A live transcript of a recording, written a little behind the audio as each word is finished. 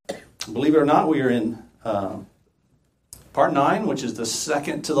Believe it or not, we are in part 9, which is the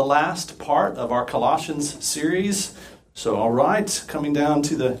second to the last part of our Colossians series. So, all right, coming down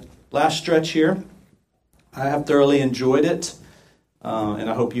to the last stretch here. I have thoroughly enjoyed it, and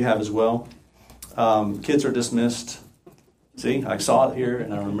I hope you have as well. Kids are dismissed. See, I saw it here,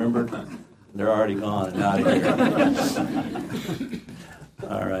 and I remembered. They're already gone and out of here.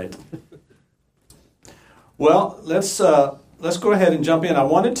 All right. Well, let's go ahead and jump in. I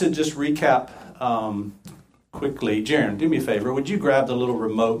wanted to just recap quickly. Jaron, do me a favor. Would you grab the little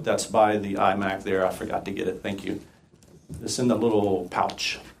remote that's by the iMac there? I forgot to get it. Thank you. It's in the little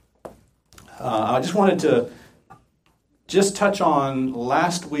pouch. I just wanted to just touch on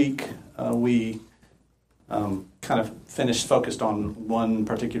last week. We kind of focused on one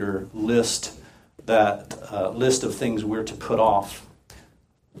particular list, that list of things we're to put off.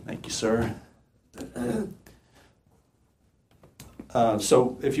 Thank you, sir.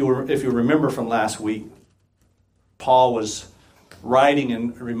 So if you remember from last week, Paul was writing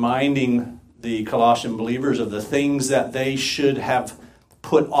and reminding the Colossian believers of the things that they should have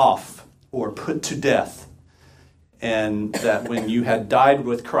put off or put to death. And that when you had died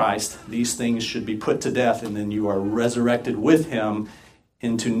with Christ, these things should be put to death, and then you are resurrected with him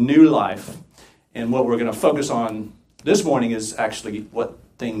into new life. And what we're going to focus on this morning is actually what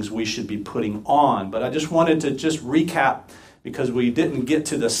things we should be putting on. But I just wanted to just recap, because we didn't get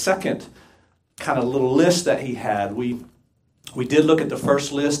to the second kind of little list that he had. We did look at the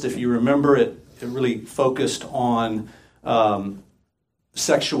first list. If you remember, it really focused on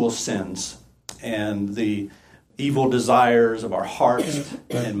sexual sins and the evil desires of our hearts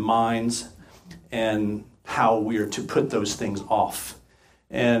and minds, and how we are to put those things off.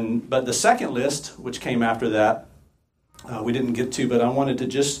 But the second list, which came after that, we didn't get to, but I wanted to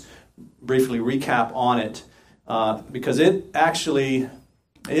just briefly recap on it, because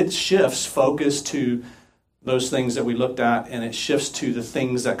it shifts focus to those things that we looked at, and it shifts to the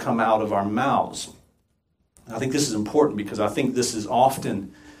things that come out of our mouths. I think this is important, because I think this is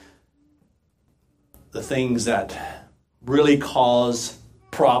often the things that really cause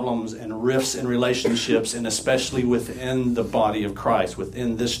problems and rifts in relationships, and especially within the body of Christ,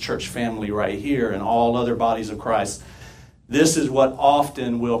 within this church family right here and all other bodies of Christ. This is what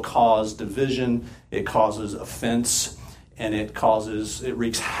often will cause division. It causes offense, and it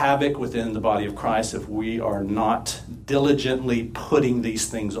wreaks havoc within the body of Christ if we are not diligently putting these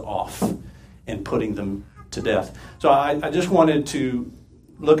things off and putting them to death. So I just wanted to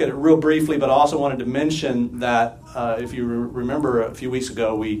look at it real briefly, but I also wanted to mention that if you remember a few weeks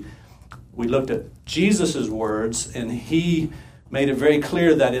ago, we looked at Jesus' words, and he made it very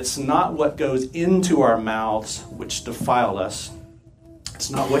clear that it's not what goes into our mouths which defile us. It's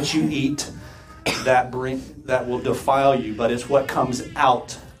not what you eat that will defile you, but it's what comes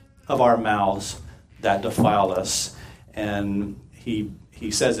out of our mouths that defile us. And he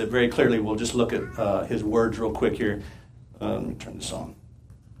says it very clearly. We'll just look at his words real quick here. Let me turn this on.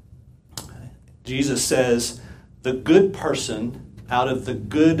 Jesus says, the good person out of the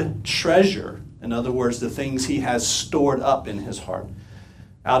good treasure, in other words, the things he has stored up in his heart,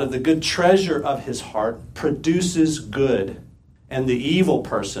 out of the good treasure of his heart produces good, and the evil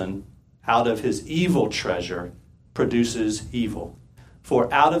person out of his evil treasure produces evil.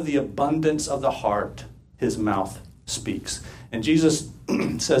 For out of the abundance of the heart, his mouth speaks. And Jesus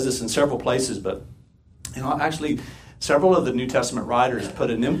says this in several places, but actually several of the New Testament writers put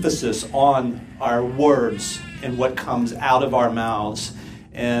an emphasis on our words and what comes out of our mouths.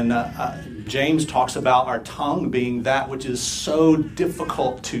 And James talks about our tongue being that which is so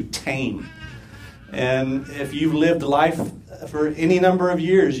difficult to tame. And if you've lived life for any number of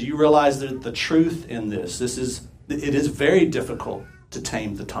years, you realize that the truth in this. It is very difficult to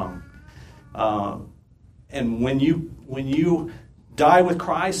tame the tongue. And when you die with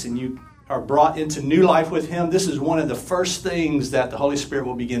Christ and you are brought into new life with him, this is one of the first things that the Holy Spirit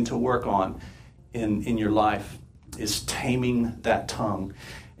will begin to work on in your life, is taming that tongue.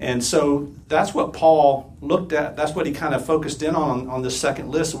 And so that's what Paul looked at. That's what he kind of focused in on this second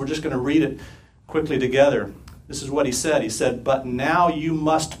list. So we're just going to read it quickly together. This is what he said. He said, but now you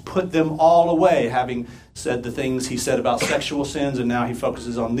must put them all away, having said the things he said about sexual sins, and now he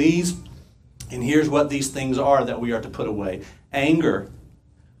focuses on these. And here's what these things are that we are to put away: anger,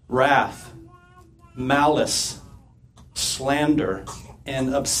 wrath, malice, slander,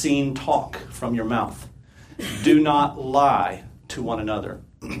 and obscene talk from your mouth. Do not lie to one another,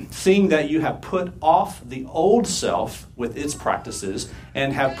 seeing that you have put off the old self with its practices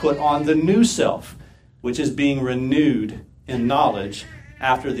and have put on the new self, which is being renewed in knowledge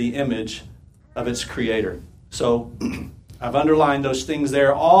after the image of its creator. So I've underlined those things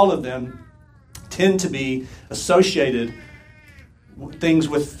there. All of them tend to be associated with things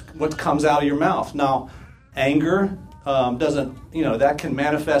with what comes out of your mouth. Now, anger doesn't, that can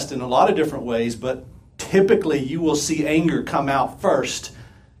manifest in a lot of different ways, but typically you will see anger come out first.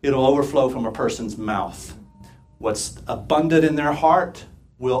 It'll overflow from a person's mouth. What's abundant in their heart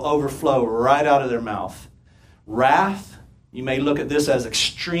will overflow right out of their mouth. Wrath, you may look at this as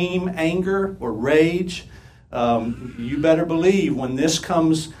extreme anger or rage. You better believe when this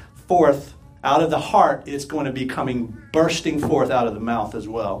comes forth out of the heart, it's going to be bursting forth out of the mouth as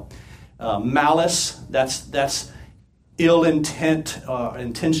well. Malice, that's ill intent,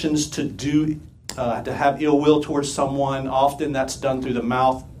 intentions to have ill will towards someone. Often that's done through the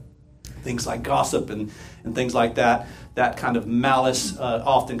mouth. Things like gossip and things like that. That kind of malice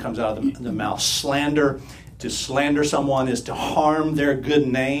often comes out of the mouth. Slander, to slander someone is to harm their good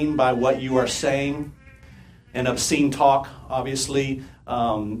name by what you are saying. And obscene talk, obviously,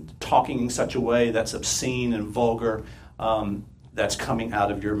 talking in such a way that's obscene and vulgar, that's coming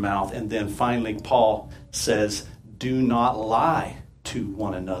out of your mouth. And then finally, Paul says, do not lie to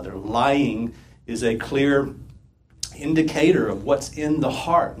one another. Lying is a clear indicator of what's in the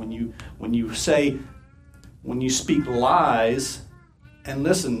heart. When you speak lies, and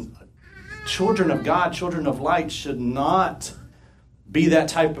listen, children of God, children of light should not be that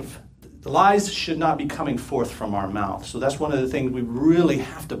type of, lies should not be coming forth from our mouth. So that's one of the things we really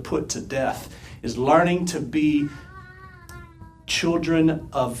have to put to death, is learning to be children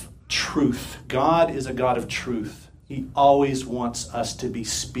of truth. God is a God of truth. He always wants us to be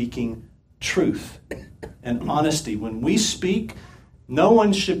speaking truth and honesty. When we speak, no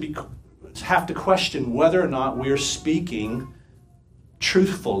one should have to question whether or not we're speaking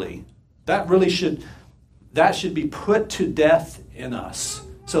truthfully. That should be put to death in us,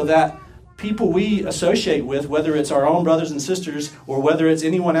 so that people we associate with, whether it's our own brothers and sisters or whether it's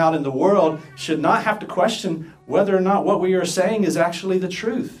anyone out in the world, should not have to question whether or not what we are saying is actually the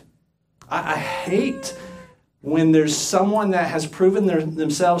truth. I hate when there's someone that has proven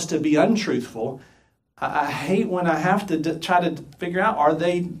themselves to be untruthful. I hate when I have to try to figure out, are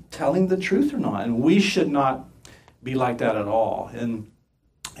they telling the truth or not? And we should not be like that at all. And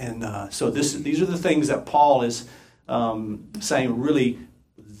so these are the things that Paul is saying, really,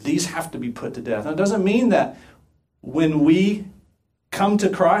 these have to be put to death. Now, it doesn't mean that when we come to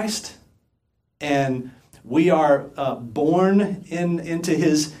Christ and we are born into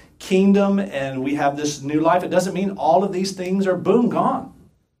his kingdom and we have this new life, it doesn't mean all of these things are boom, gone.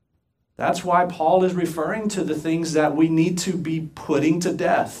 That's why Paul is referring to the things that we need to be putting to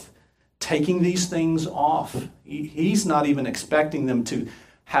death, taking these things off. He's not even expecting them to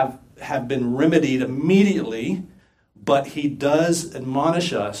have been remedied immediately, but he does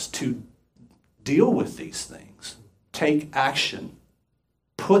admonish us to deal with these things, take action,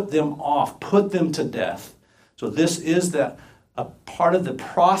 put them off, put them to death. So this is a part of the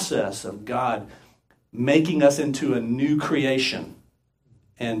process of God making us into a new creation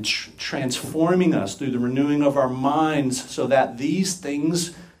and transforming us through the renewing of our minds, so that these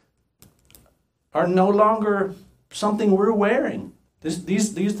things are no longer something we're wearing.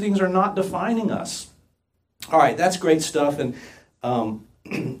 These things are not defining us. All right, that's great stuff. And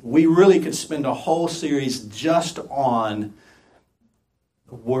we really could spend a whole series just on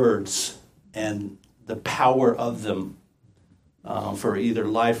words and the power of them for either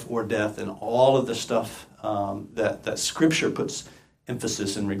life or death, and all of the stuff that Scripture puts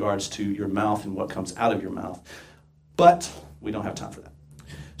emphasis in regards to your mouth and what comes out of your mouth. But we don't have time for that.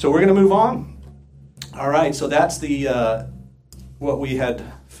 So we're going to move on. All right, so that's what we had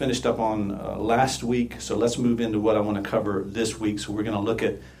finished up on last week. So let's move into what I want to cover this week. So we're going to look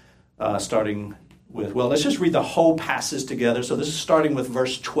at starting with, let's just read the whole passage together. So this is starting with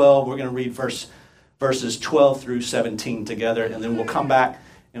verse 12. We're going to read verses 12 through 17 together, and then we'll come back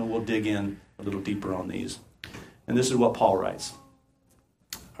and we'll dig in a little deeper on these. And this is what Paul writes.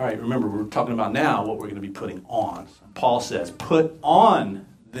 All right, remember, we're talking about now what we're going to be putting on. Paul says, "Put on,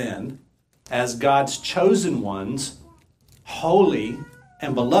 then, as God's chosen ones, holy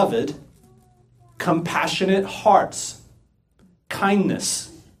and beloved, compassionate hearts,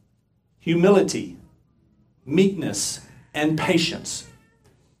 kindness, humility, meekness, and patience,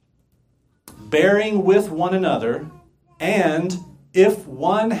 bearing with one another, and if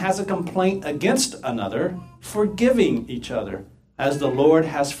one has a complaint against another, forgiving each other. As the Lord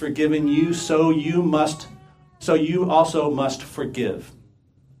has forgiven you, so you also must forgive.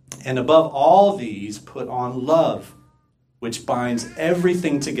 And above all these, put on love, which binds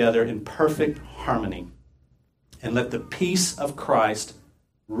everything together in perfect harmony. And let the peace of Christ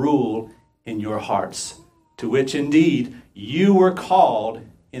rule in your hearts, to which indeed you were called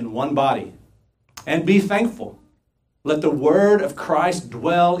in one body. And be thankful. Let the word of Christ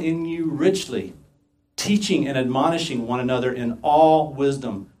dwell in you richly, teaching and admonishing one another in all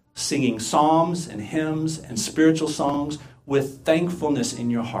wisdom, singing psalms and hymns and spiritual songs with thankfulness in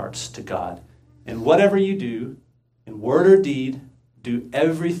your hearts to God. And whatever you do, in word or deed, do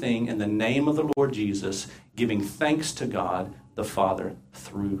everything in the name of the Lord Jesus, giving thanks to God the Father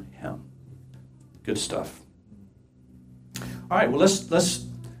through him. Good stuff. All right, well, let's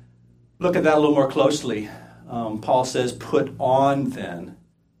look at that a little more closely. Paul says, put on then,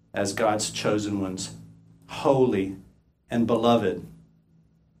 as God's chosen ones, holy and beloved,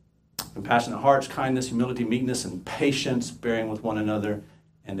 compassionate hearts, kindness, humility, meekness, and patience, bearing with one another,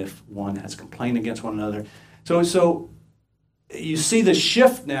 and if one has complained against one another. So you see the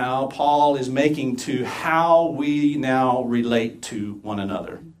shift now Paul is making to how we now relate to one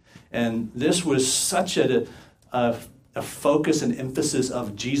another. And this was such a focus and emphasis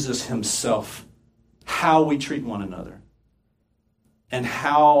of Jesus himself, how we treat one another and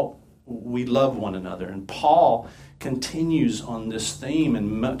how we love one another. And Paul continues on this theme,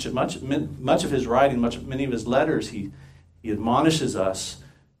 and much of his writing, many of his letters, he admonishes us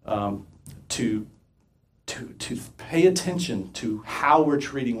to pay attention to how we're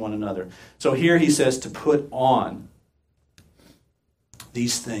treating one another. So here he says to put on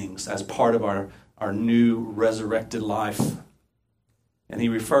these things as part of our new resurrected life. And he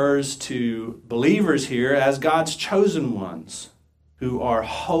refers to believers here as God's chosen ones who are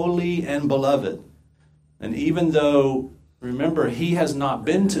holy and beloved. And even though, remember, he has not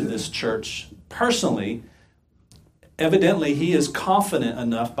been to this church personally, evidently he is confident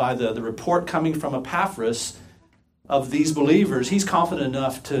enough by the report coming from Epaphras of these believers. He's confident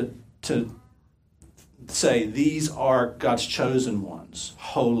enough to say these are God's chosen ones,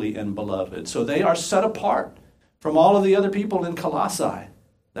 holy and beloved. So they are set apart from all of the other people in Colossae.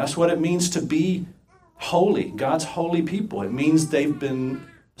 That's what it means to be holy, God's holy people. It means they've been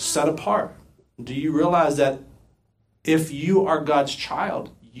set apart. Do you realize that if you are God's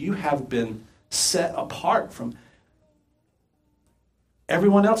child, you have been set apart from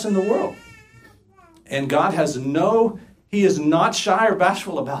everyone else in the world? And God he is not shy or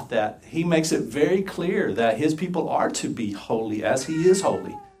bashful about that. He makes it very clear that his people are to be holy as he is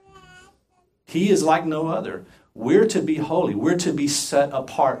holy. He is like no other. We're to be holy. We're to be set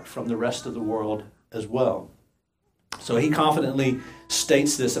apart from the rest of the world as well. So he confidently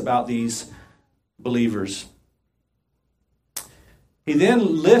states this about these believers. He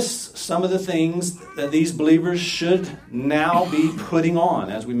then lists some of the things that these believers should now be putting on,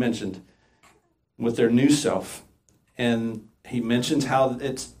 as we mentioned, with their new self. And he mentions how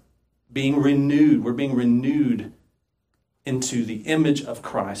it's being renewed. We're being renewed into the image of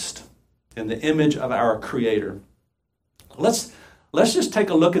Christ and the image of our Creator. Let's just take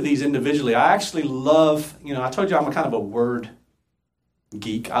a look at these individually. I actually love, I told you I'm a kind of a word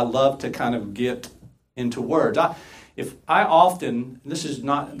geek. I love to kind of get into words. This is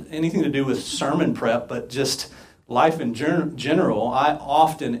not anything to do with sermon prep, but just life in general, I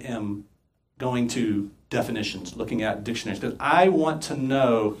often am going to definitions, looking at dictionaries, because I want to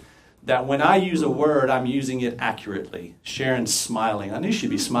know that when I use a word, I'm using it accurately. Sharon's smiling. I knew she'd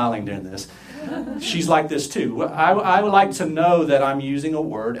be smiling during this. She's like this too. I would like to know that I'm using a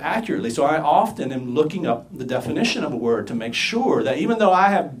word accurately. So I often am looking up the definition of a word to make sure that even though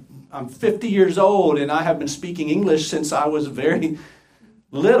I'm 50 years old and I have been speaking English since I was very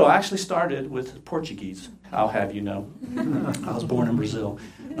little. I actually started with Portuguese. I'll have you know. I was born in Brazil.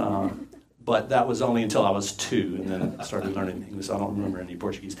 But that was only until I was 2, and then I started learning English. I don't remember any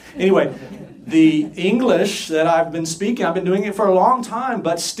Portuguese. Anyway, the English that I've been speaking, I've been doing it for a long time,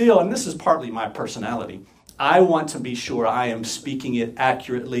 but still, and this is partly my personality, I want to be sure I am speaking it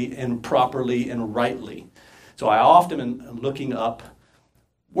accurately and properly and rightly. So I often am looking up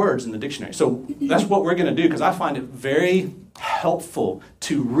words in the dictionary. So that's what we're going to do, because I find it very helpful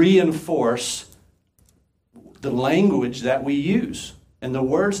to reinforce the language that we use and the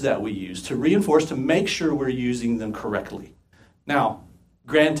words that we use, to reinforce, to make sure we're using them correctly. Now,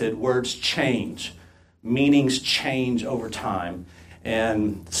 granted, words change. Meanings change over time.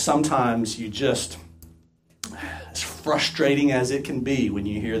 And sometimes as frustrating as it can be when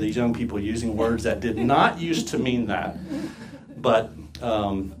you hear these young people using words that did not used to mean that. But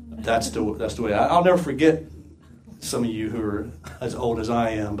that's the way. I'll never forget some of you who are as old as I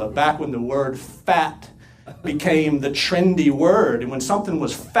am, but back when the word fat became the trendy word, and when something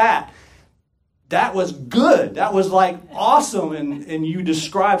was fat, that was good. That was like awesome, and you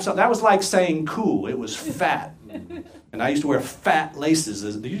described something. That was like saying cool. It was fat. And I used to wear fat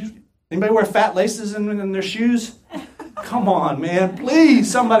laces. Anybody wear fat laces in their shoes? Come on, man. Please,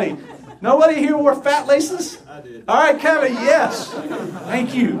 somebody. Nobody here wore fat laces? I did. All right, Kevin, yes.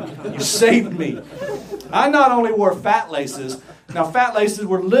 Thank you. You saved me. I not only wore fat laces. Now, fat laces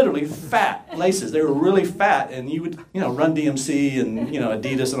were literally fat laces. They were really fat, and you would, Run DMC and,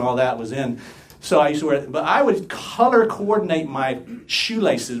 Adidas and all that was in. So I used to wear it. But I would color coordinate my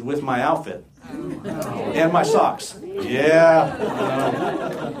shoelaces with my outfit. And my socks. Yeah.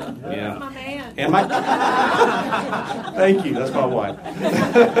 Yeah. My man. And my... Thank you. That's my wife.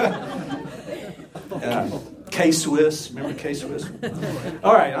 K-Swiss. Remember K-Swiss?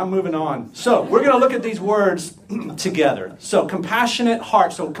 All right, I'm moving on. So we're going to look at these words together. So compassionate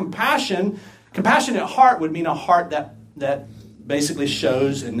heart. So compassionate heart would mean a heart that basically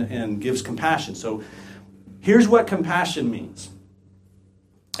shows and gives compassion. So here's what compassion means.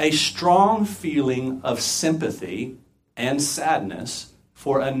 A strong feeling of sympathy and sadness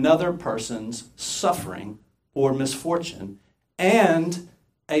for another person's suffering or misfortune, and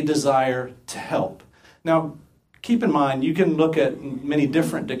a desire to help. Now, keep in mind, you can look at many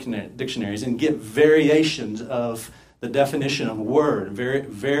different dictionaries and get variations of the definition of a word,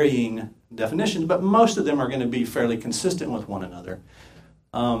 varying definitions, but most of them are going to be fairly consistent with one another.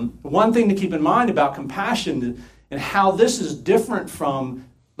 One thing to keep in mind about compassion and how this is different from,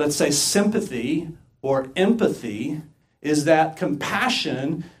 let's say, sympathy or empathy is that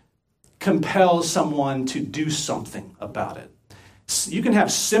compassion compels someone to do something about it. You can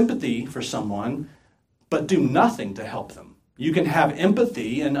have sympathy for someone, but do nothing to help them. You can have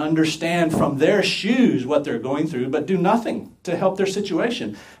empathy and understand from their shoes what they're going through, but do nothing to help their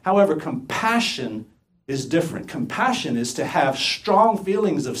situation. However, compassion is different. Compassion is to have strong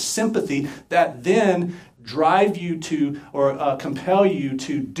feelings of sympathy that then drive you to or compel you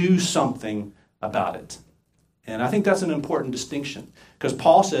to do something about it. And I think that's an important distinction because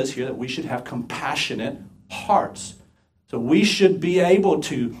Paul says here that we should have compassionate hearts. So we should be able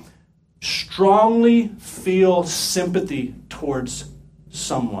to strongly feel sympathy towards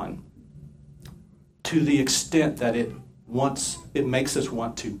someone to the extent that it makes us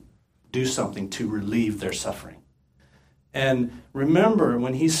want to do something to relieve their suffering. And remember,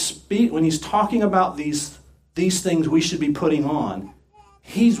 when he's talking about these things we should be putting on,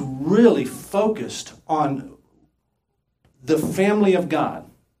 he's really focused on the family of God.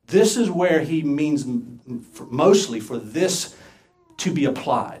 This is where he means mostly for this to be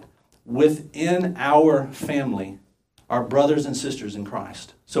applied within our family, our brothers and sisters in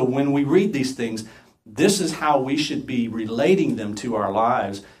Christ. So when we read these things, this is how we should be relating them to our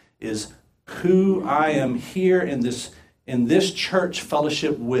lives, is who I am here in this church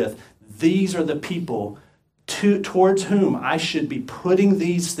fellowship with. These are the people towards whom I should be putting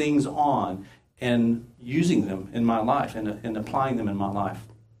these things on and using them in my life and applying them in my life.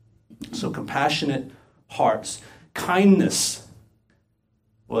 So compassionate hearts. Kindness.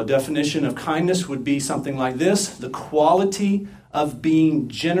 Well, a definition of kindness would be something like this: the quality of being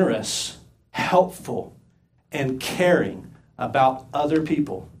generous, helpful, and caring about other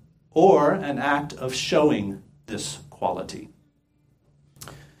people, or an act of showing this quality.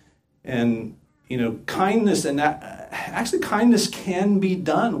 And, kindness, and kindness can be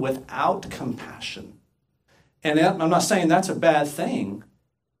done without compassion. And I'm not saying that's a bad thing,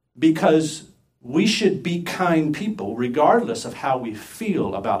 because we should be kind people regardless of how we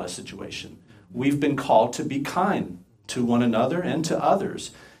feel about a situation. We've been called to be kind to one another and to others.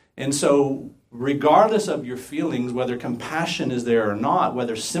 And so regardless of your feelings, whether compassion is there or not,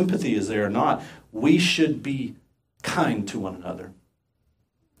 whether sympathy is there or not, we should be kind to one another.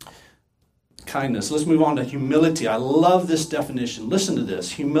 Kindness. Let's move on to humility. I love this definition. Listen to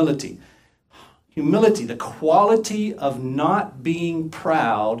this. Humility. Humility, the quality of not being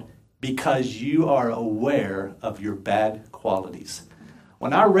proud because you are aware of your bad qualities.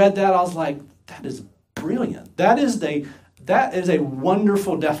 When I read that, I was like, that is brilliant. That is a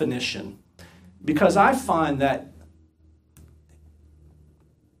wonderful definition, because I find that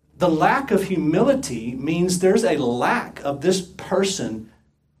the lack of humility means there's a lack of this person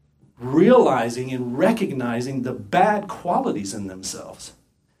realizing and recognizing the bad qualities in themselves.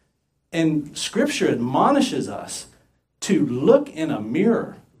 And Scripture admonishes us to look in a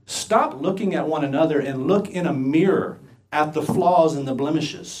mirror. Stop looking at one another and look in a mirror at the flaws and the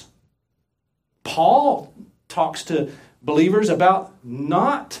blemishes. Paul talks to believers about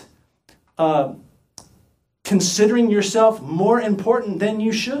not considering yourself more important than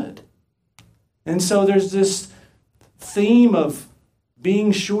you should. And so there's this theme of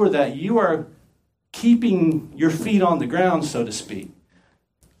being sure that you are keeping your feet on the ground, so to speak.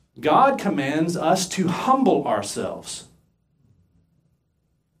 God commands us to humble ourselves.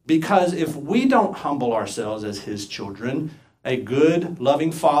 Because if we don't humble ourselves as his children, a good,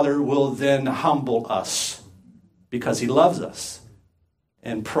 loving Father will then humble us because he loves us.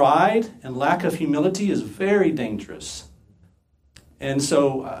 And pride and lack of humility is very dangerous. And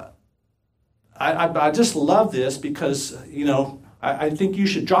so I just love this because, I think you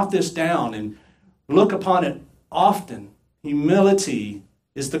should jot this down and look upon it often. Humility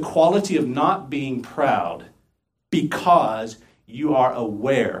is the quality of not being proud because you are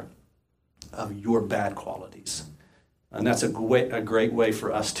aware of your bad qualities. And that's a great way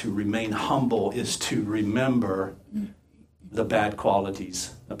for us to remain humble, is to remember the bad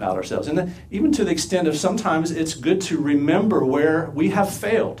qualities about ourselves. And even to the extent of sometimes it's good to remember where we have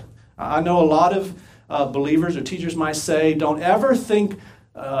failed. I know a lot of believers or teachers might say, don't ever think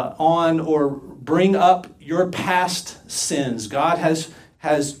on or bring up your past sins. God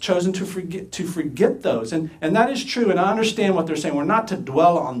has chosen to forget those. And that is true, and I understand what they're saying. We're not to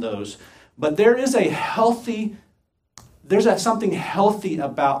dwell on those. But there is something healthy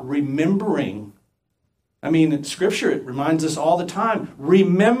about remembering. I mean, in Scripture, it reminds us all the time,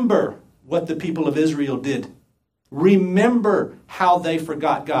 remember what the people of Israel did. Remember how they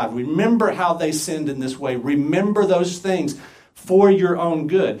forgot God. Remember how they sinned in this way. Remember those things for your own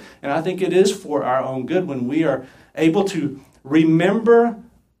good. And I think it is for our own good when we are able to remember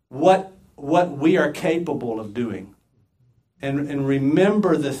what we are capable of doing. And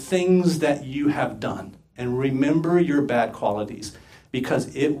remember the things that you have done. And remember your bad qualities,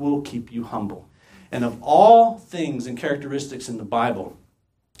 because it will keep you humble. And of all things and characteristics in the Bible,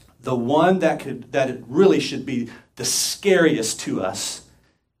 the one that it really should be the scariest to us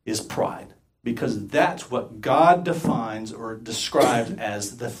is pride. Because that's what God defines or describes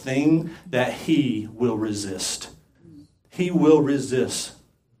as the thing that he will resist. He will resist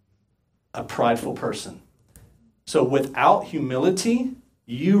a prideful person. So without humility,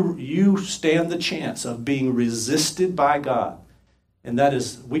 you stand the chance of being resisted by God. And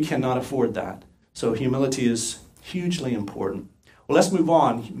we cannot afford that. So humility is hugely important. Well, let's move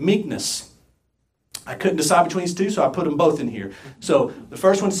on. Meekness. I couldn't decide between these two, so I put them both in here. So the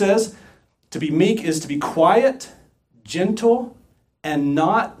first one says, to be meek is to be quiet, gentle, and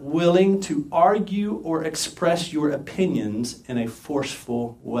not willing to argue or express your opinions in a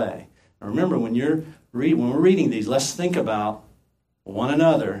forceful way. Now remember, when we're reading these, let's think about one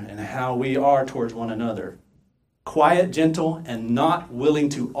another and how we are towards one another. Quiet, gentle, and not willing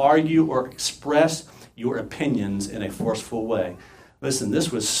to argue or express your opinions in a forceful way. Listen,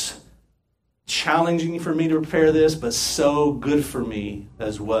 this was challenging for me to prepare this, but so good for me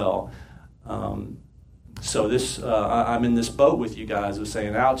as well. So this, I'm in this boat with you guys of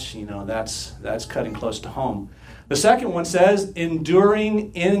saying, ouch, that's cutting close to home. The second one says,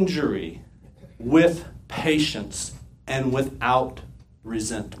 enduring injury with patience and without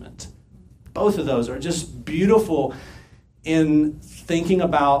resentment. Both of those are just beautiful in thinking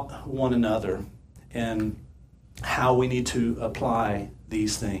about one another and how we need to apply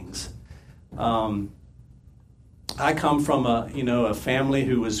these things. I come from a family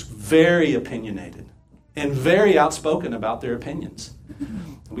who was very opinionated and very outspoken about their opinions.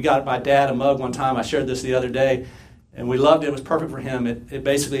 We got my dad a mug one time. I shared this the other day, and we loved it. It was perfect for him. It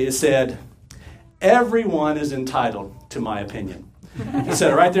basically said, everyone is entitled to my opinion. He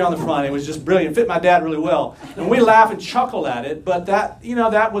said it right there on the front. It was just brilliant. It fit my dad really well. And we laugh and chuckle at it, but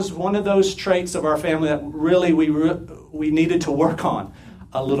that was one of those traits of our family that really we needed to work on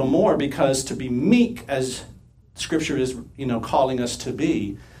a little more, because to be meek, as Scripture is calling us to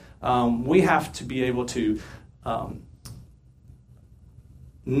be, we have to be able to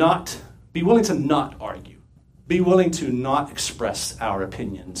not be willing to not argue, be willing to not express our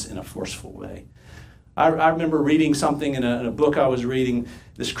opinions in a forceful way. I remember reading something in a book I was reading,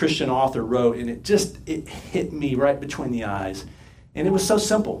 this Christian author wrote, and it hit me right between the eyes. And it was so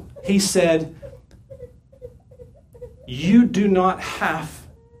simple. He said, you do not have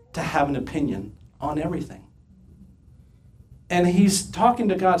to have an opinion on everything. And he's talking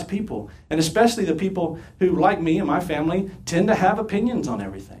to God's people, and especially the people who, like me and my family, tend to have opinions on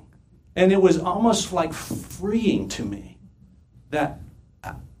everything. And it was almost like freeing to me that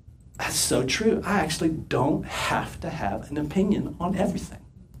that's so true. I actually don't have to have an opinion on everything.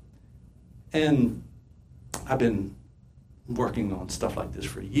 And I've been working on stuff like this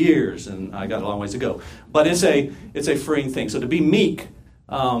for years, and I got a long ways to go. But it's a freeing thing. So to be meek,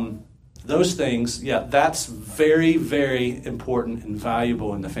 those things, that's very, very important and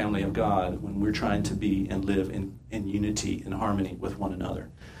valuable in the family of God when we're trying to be and live in unity and harmony with one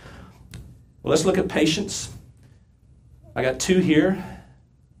another. Well, let's look at patience. I got two here.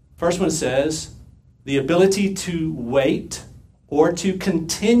 First one says, the ability to wait or to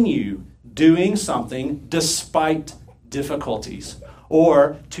continue doing something despite difficulties,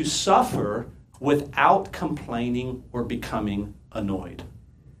 or to suffer without complaining or becoming annoyed.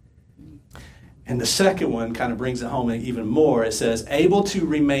 And the second one kind of brings it home even more. It says, able to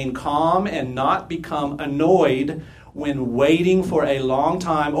remain calm and not become annoyed when waiting for a long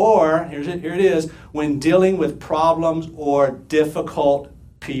time, or, here it is, when dealing with problems or difficult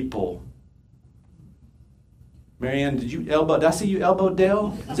people. Marianne, did I see you elbow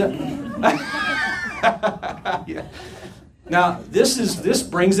Dale? Is that? Yeah. Now, this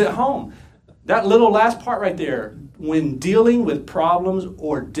brings it home. That little last part right there, when dealing with problems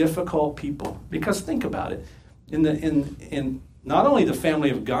or difficult people. Because think about it. In not only the family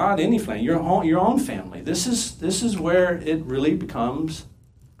of God, any family, your own family. This is where it really becomes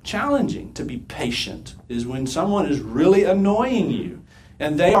challenging to be patient, is when someone is really annoying you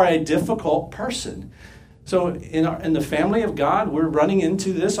and they are a difficult person. So in the family of God, we're running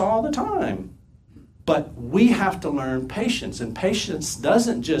into this all the time. But we have to learn patience. And patience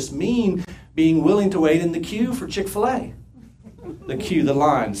doesn't just mean being willing to wait in the queue for Chick-fil-A. The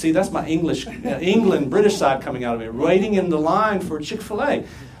line. See, that's my England, British side coming out of it. Waiting in the line for Chick-fil-A.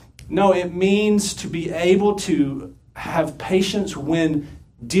 No, it means to be able to have patience when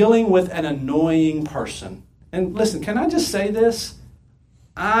dealing with an annoying person. And listen, can I just say this?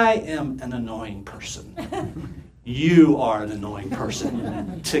 I am an annoying person. You are an annoying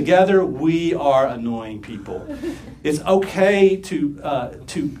person. Together, we are annoying people. It's okay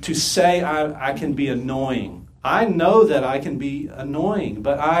to say I can be annoying. I know that I can be annoying,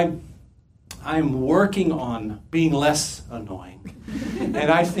 but I'm working on being less annoying.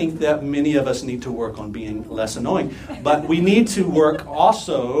 And I think that many of us need to work on being less annoying. But we need to work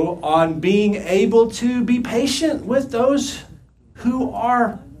also on being able to be patient with those who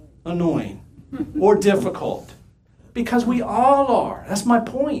are annoying or difficult. Because we all are. That's my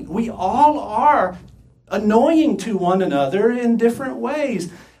point. We all are annoying to one another in different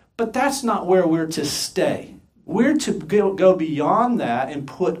ways. But that's not where we're to stay. We're to go beyond that and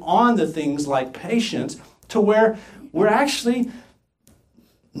put on the things like patience to where we're actually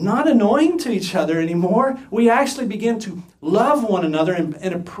not annoying to each other anymore. We actually begin to love one another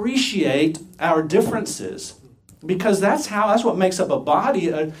and appreciate our differences. Because that's what makes up a body,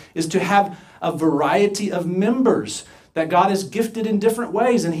 is to have a variety of members that God has gifted in different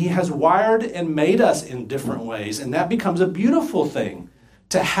ways, and He has wired and made us in different ways. And that becomes a beautiful thing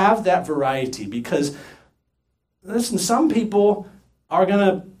to have that variety, because listen, some people are going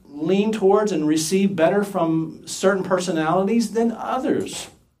to lean towards and receive better from certain personalities than others.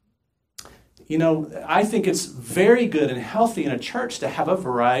 You know, I think it's very good and healthy in a church to have a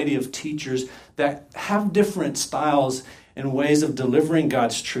variety of teachers that have different styles and ways of delivering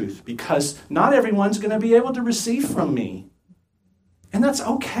God's truth, because not everyone's going to be able to receive from me. And that's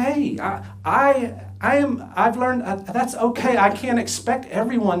okay. I've learned that's okay. I can't expect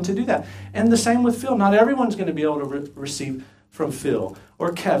everyone to do that. And the same with Phil. Not everyone's going to be able to receive from Phil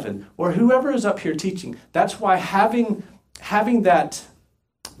or Kevin or whoever is up here teaching. That's why having that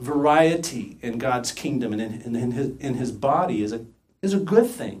variety in God's kingdom and in His body is a good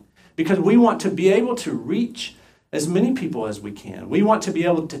thing, because we want to be able to reach as many people as we can. We want to be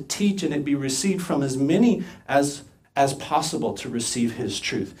able to teach and it be received from as many as possible to receive His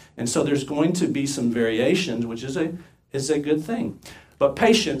truth. And so there's going to be some variations, which is a good thing. But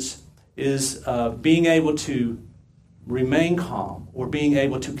patience is being able to remain calm, or being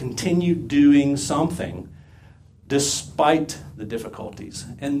able to continue doing something despite the difficulties.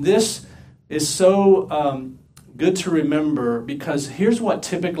 And this is so good to remember, because here's what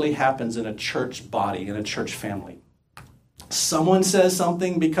typically happens in a church body, in a church family. Someone says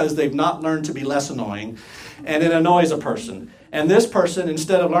something because they've not learned to be less annoying, and it annoys a person. And this person,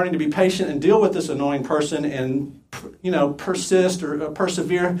 instead of learning to be patient and deal with this annoying person and, persist or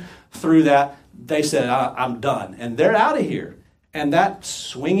persevere through that, they said, I'm done. And they're out of here. And that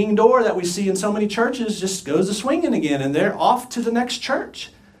swinging door that we see in so many churches just goes a swinging again, and they're off to the next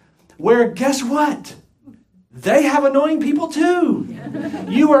church. Where, guess what? They have annoying people too.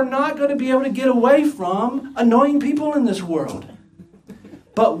 You are not going to be able to get away from annoying people in this world.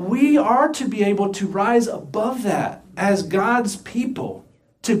 But we are to be able to rise above that as God's people,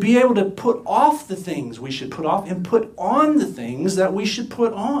 to be able to put off the things we should put off and put on the things that we should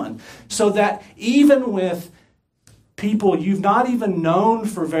put on. So that even with people you've not even known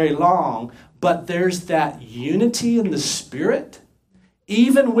for very long, but there's that unity in the Spirit,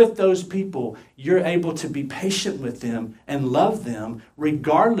 even with those people, you're able to be patient with them and love them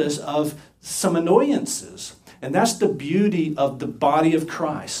regardless of some annoyances. And that's the beauty of the body of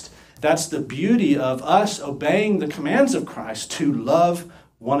Christ. That's the beauty of us obeying the commands of Christ to love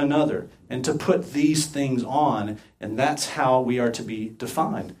one another and to put these things on. And that's how we are to be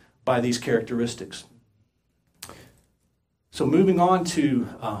defined, by these characteristics. So moving on to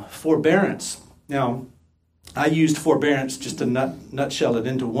forbearance. Now, I used forbearance just to nutshell it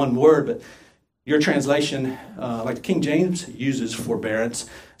into one word, but your translation, like King James, uses forbearance.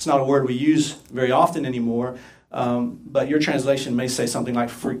 It's not a word we use very often anymore, but your translation may say something like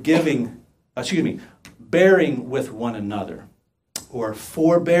bearing with one another, or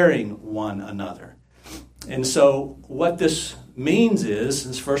forbearing one another. And so what this means is,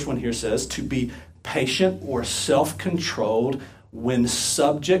 this first one here says, to be patient or self-controlled when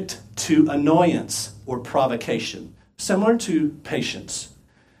subject to annoyance or provocation. Similar to patience.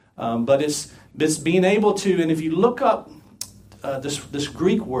 But it's being able to, and if you look up this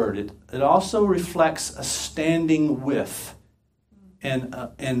Greek word, it also reflects a standing with,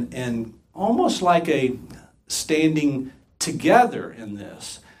 and almost like a standing together in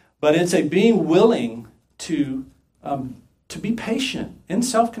this. But it's a being willing to be patient and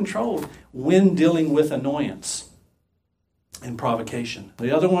self-controlled when dealing with annoyance and provocation.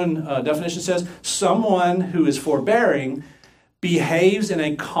 The other one definition says, someone who is forbearing behaves in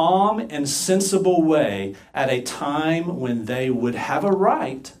a calm and sensible way at a time when they would have a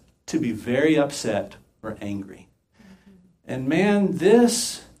right to be very upset or angry. And man,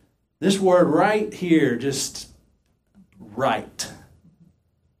 this word right here, just right.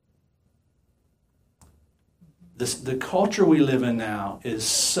 The culture we live in now we're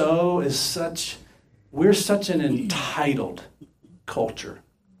such an entitled culture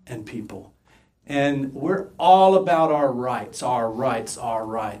and people. And we're all about our rights, our rights, our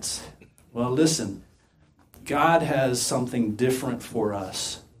rights. Well, listen, God has something different for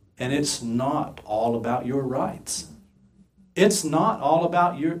us. And it's not all about your rights. It's not all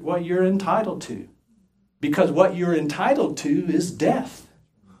about what you're entitled to. Because what you're entitled to is death.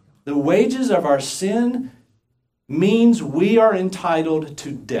 The wages of our sin means we are entitled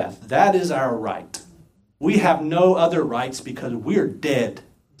to death. That is our right. We have no other rights because we're dead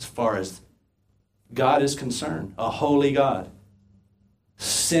as far as God is concerned, a holy God.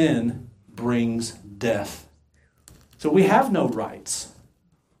 Sin brings death. So we have no rights.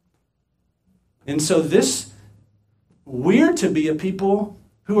 And so we're to be a people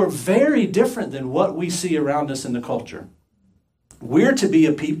who are very different than what we see around us in the culture. We're to be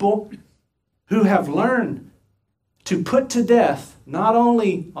a people who have learned to put to death not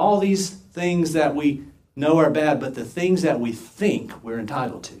only all these things that we know are bad, but the things that we think we're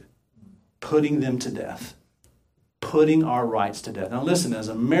entitled to. Putting them to death. Putting our rights to death. Now listen, as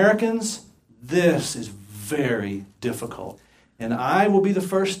Americans, this is very difficult. And I will be the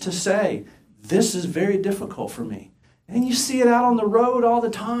first to say, this is very difficult for me. And you see it out on the road all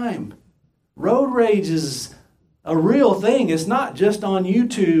the time. Road rage is a real thing. It's not just on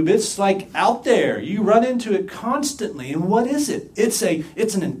YouTube. It's like out there. You run into it constantly. And what is it? It's an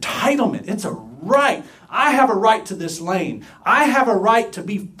entitlement. It's a right. I have a right to this lane. I have a right to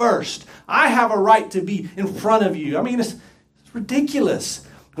be first. I have a right to be in front of you. I mean, it's ridiculous.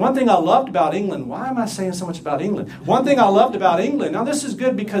 One thing I loved about England, why am I saying so much about England? One thing I loved about England, now this is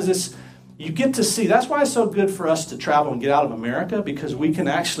good because you get to see, that's why it's so good for us to travel and get out of America, because we can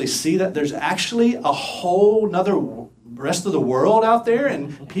actually see that there's actually a whole nother rest of the world out there,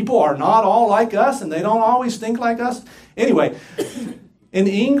 and people are not all like us, and they don't always think like us. Anyway, in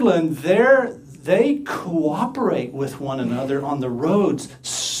England, they cooperate with one another on the roads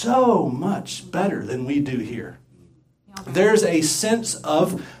so much better than we do here. There's a sense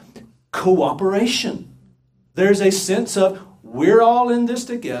of cooperation. There's a sense of, we're all in this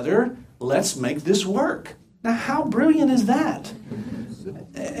together. Let's make this work. Now, how brilliant is that?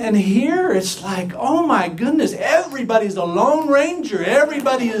 And here it's like, oh my goodness, everybody's a lone ranger.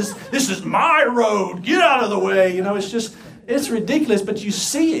 This is my road. Get out of the way. It's ridiculous, but you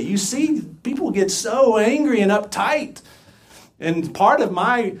see it. You see people get so angry and uptight. And part of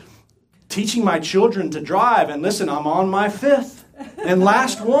my teaching my children to drive, and listen, I'm on my 5th and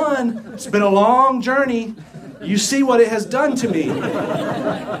last one. It's been a long journey. You see what it has done to me.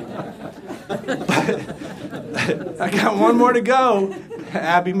 But I got one more to go.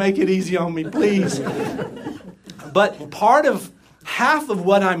 Abby, make it easy on me, please. But half of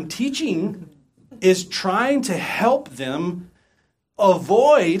what I'm teaching is trying to help them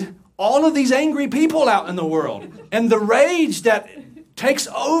avoid all of these angry people out in the world and the rage that takes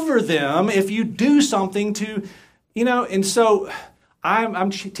over them if you do something to, and so I'm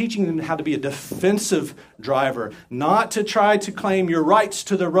teaching them how to be a defensive driver, not to try to claim your rights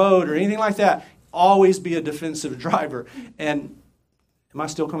to the road or anything like that. Always be a defensive driver. And Am I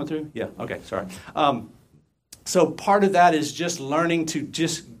still coming through? Yeah, okay, sorry. So part of that is just learning to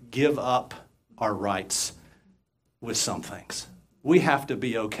just give up our rights with some things. We have to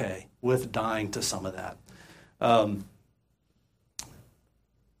be okay with dying to some of that.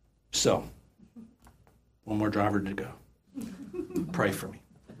 So, one more driver to go. Pray for me.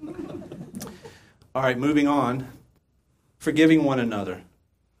 All right, moving on. Forgiving one another.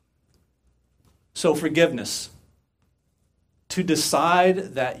 So forgiveness. To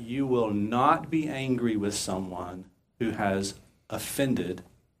decide that you will not be angry with someone who has offended,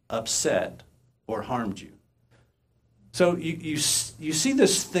 upset, or harmed you. So you see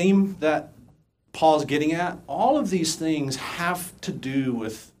this theme that Paul's getting at? All of these things have to do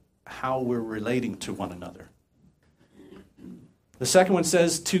with how we're relating to one another. The second one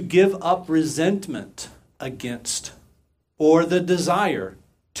says to give up resentment against or the desire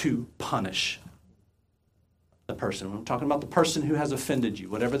to punish the person. I'm talking about the person who has offended you,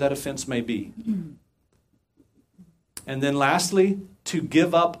 whatever that offense may be. And then lastly, to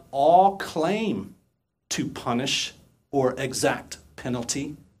give up all claim to punish or exact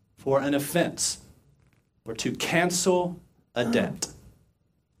penalty for an offense, or to cancel a debt.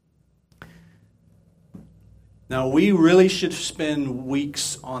 Now, we really should spend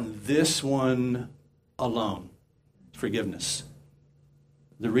weeks on this one alone, forgiveness.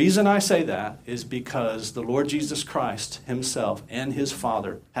 The reason I say that is because the Lord Jesus Christ himself and his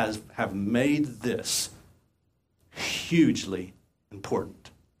Father have made this hugely important.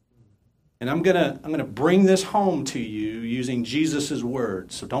 And I'm gonna bring this home to you using Jesus'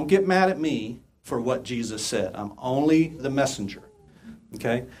 words. So don't get mad at me for what Jesus said. I'm only the messenger.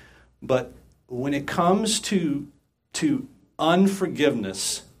 Okay? But when it comes to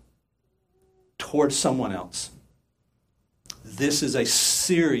unforgiveness towards someone else, this is a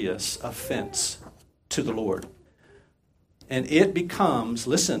serious offense to the Lord. And it becomes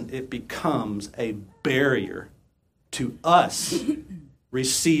a barrier to us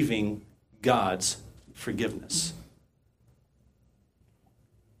receiving God's forgiveness.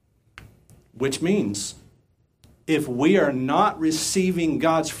 Which means if we are not receiving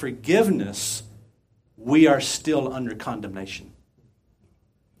God's forgiveness, we are still under condemnation.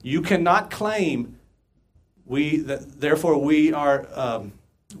 You cannot claim we are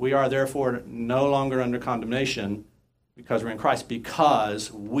therefore no longer under condemnation because we're in Christ,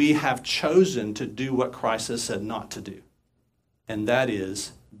 because we have chosen to do what Christ has said not to do. And that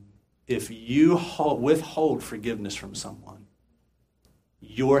is, if you withhold forgiveness from someone,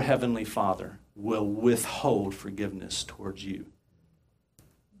 your heavenly Father will withhold forgiveness towards you.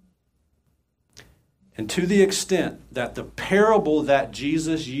 And to the extent that the parable that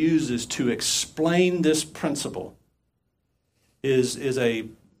Jesus uses to explain this principle is a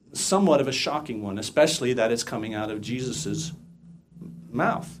somewhat of a shocking one, especially that it's coming out of Jesus'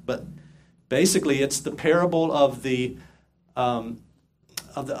 mouth. But basically, it's the parable of the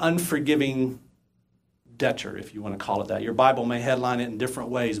unforgiving debtor, if you want to call it that. Your Bible may headline it in different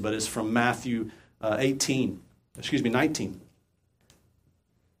ways, but it's from Matthew 19.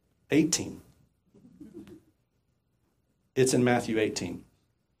 It's in Matthew 18.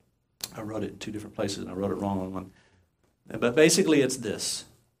 I wrote it in two different places, and I wrote it wrong on one. But basically, it's this.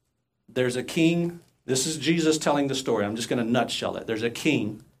 There's a king. This is Jesus telling the story. I'm just going to nutshell it. There's a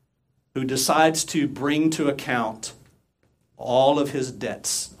king who decides to bring to account all of his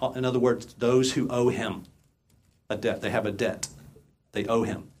debts. In other words, those who owe him a debt. They have a debt. They owe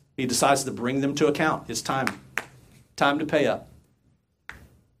him. He decides to bring them to account. It's time to pay up.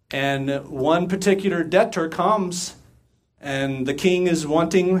 And one particular debtor comes, and the king is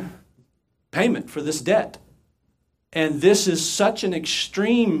wanting payment for this debt. And this is such an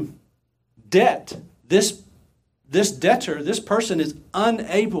extreme debt. This debtor, this person is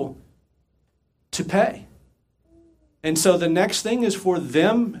unable to pay. And so the next thing is for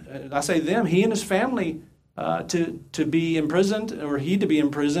them, I say them, he and his family to be imprisoned, or he to be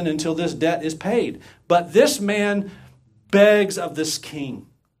imprisoned until this debt is paid. But this man begs of this king,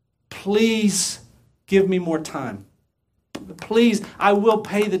 please give me more time. Please, I will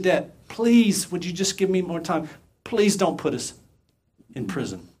pay the debt. Please, would you just give me more time? Please don't put us in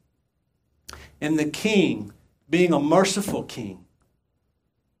prison. And the king, being a merciful king,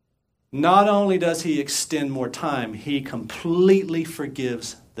 not only does he extend more time, he completely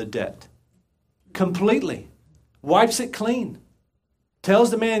forgives the debt. Completely. Wipes it clean.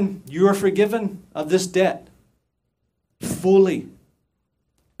 Tells the man, you are forgiven of this debt. Fully.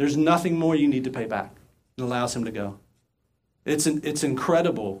 There's nothing more you need to pay back. And allows him to go. It's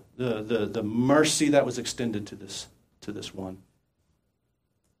incredible, the mercy that was extended to this one.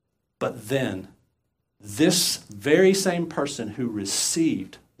 But then, this very same person who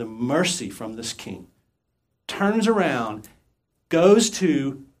received the mercy from this king turns around, goes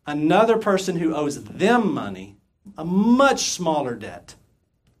to another person who owes them money, a much smaller debt,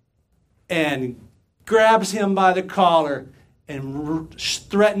 and grabs him by the collar and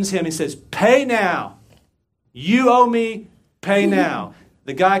threatens him. He says, "Pay now. You owe me, pay now."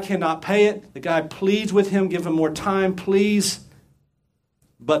 The guy cannot pay it. The guy pleads with him, "Give him more time, please."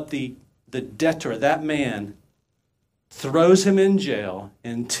 But the debtor, that man, throws him in jail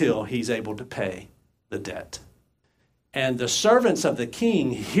until he's able to pay the debt. And the servants of the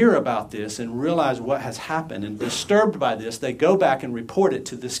king hear about this and realize what has happened. And disturbed by this, they go back and report it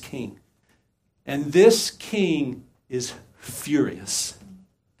to this king. And this king is furious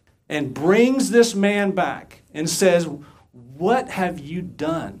and brings this man back and says, "What have you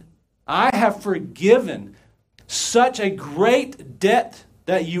done? I have forgiven such a great debt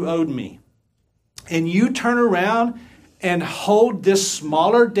that you owed me. And you turn around and hold this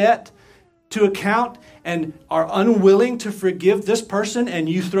smaller debt to account and are unwilling to forgive this person, and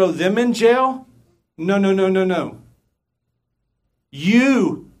you throw them in jail? No, no, no, no, no.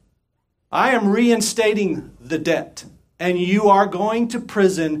 I am reinstating the debt, and you are going to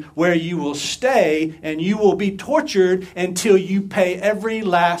prison where you will stay, and you will be tortured until you pay every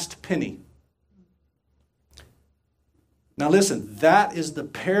last penny." Now listen, that is the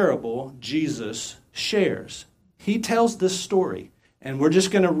parable Jesus shares. He tells this story, and we're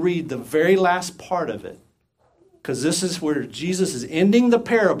just going to read the very last part of it, because this is where Jesus is ending the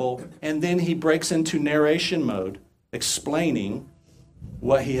parable, and then he breaks into narration mode, explaining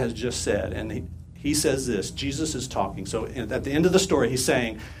what he has just said. And he says this. Jesus is talking. So at the end of the story, he's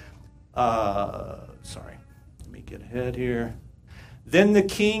saying, let me get ahead here. Then the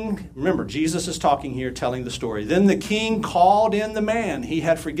king, remember, Jesus is talking here, telling the story. Then the king called in the man he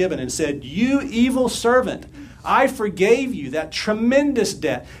had forgiven and said, "You evil servant, I forgave you that tremendous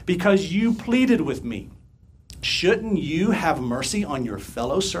debt because you pleaded with me. Shouldn't you have mercy on your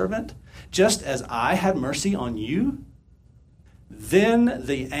fellow servant, just as I had mercy on you?" Then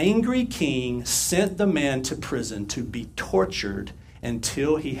the angry king sent the man to prison to be tortured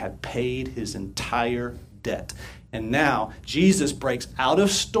until he had paid his entire debt. And now Jesus breaks out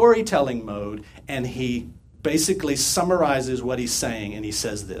of storytelling mode, and he basically summarizes what he's saying, and he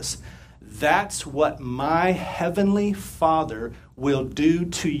says this: "That's what my heavenly Father will do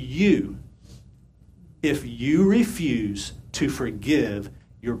to you if you refuse to forgive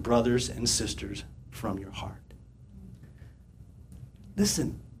your brothers and sisters from your heart."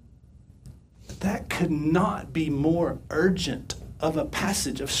 Listen, that could not be more urgent of a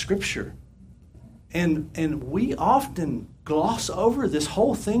passage of Scripture. And we often gloss over this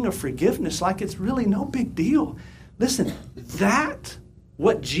whole thing of forgiveness like it's really no big deal. Listen,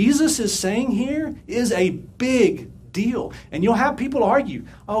 what Jesus is saying here is a big deal. And you'll have people argue,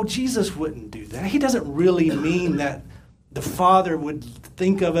 "Oh, Jesus wouldn't do that. He doesn't really mean that the Father would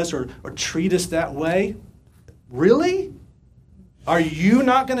think of us or treat us that way." Really? Are you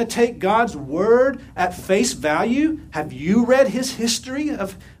not going to take God's word at face value? Have you read his history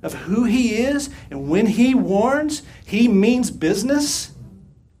of who he is? And when he warns, he means business?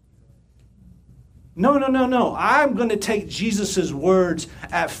 No, no, no, no. I'm going to take Jesus' words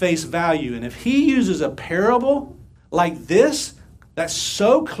at face value. And if he uses a parable like this that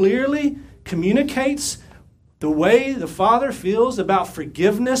so clearly communicates the way the Father feels about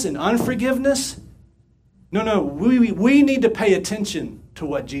forgiveness and unforgiveness, no, we need to pay attention to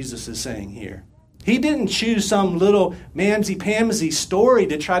what Jesus is saying here. He didn't choose some little mamsy-pamsy story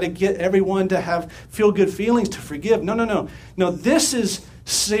to try to get everyone to have feel-good feelings to forgive. No. No, this is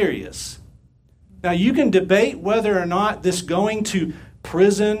serious. Now, you can debate whether or not this going to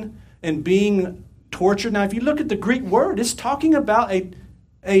prison and being tortured. Now, if you look at the Greek word, it's talking about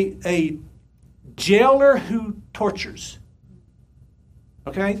a jailer who tortures.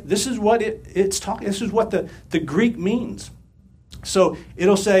 Okay, this is what it's talking. This is what the Greek means. So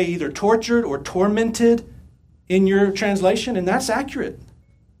it'll say either tortured or tormented in your translation, and that's accurate.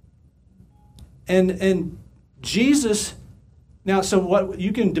 And Jesus now. So what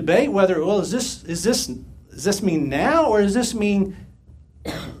you can debate whether does this mean now, or does this mean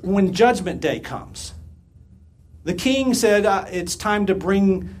when Judgment Day comes? The king said it's time to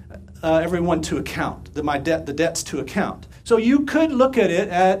bring everyone to account, the debts to account. So you could look at it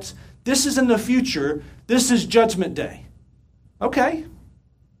as, this is in the future, this is Judgment Day. Okay.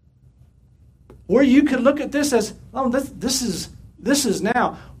 Or you could look at this as, oh, this is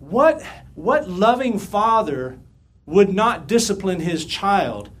now. What loving father would not discipline his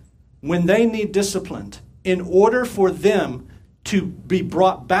child when they need disciplined in order for them to be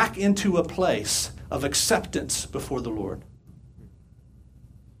brought back into a place of acceptance before the Lord.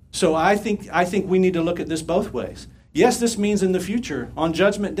 So I think we need to look at this both ways. Yes, this means in the future, on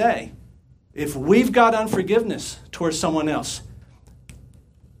Judgment Day, if we've got unforgiveness towards someone else,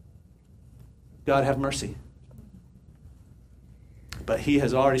 God have mercy. But he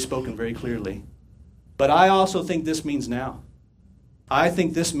has already spoken very clearly. But I also think this means now. I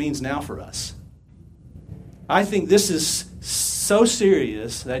think this means now for us. I think this is so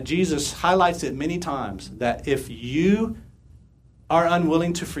serious that Jesus highlights it many times, that if you are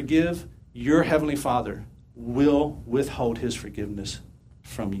unwilling to forgive, your Heavenly Father will withhold his forgiveness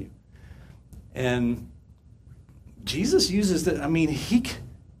from you. And Jesus uses that. I mean,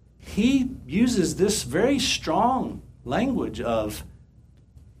 he uses this very strong language of,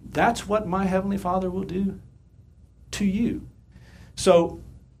 that's what my Heavenly Father will do to you. So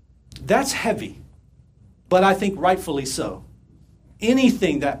that's heavy, but I think rightfully so.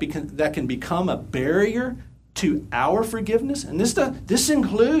 Anything that can become a barrier to our forgiveness, and this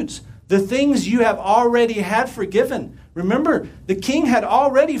includes the things you have already had forgiven. Remember, the king had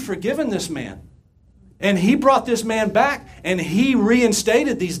already forgiven this man. And he brought this man back, and he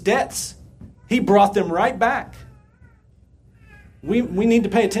reinstated these debts. He brought them right back. We need to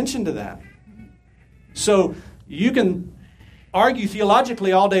pay attention to that. So you can argue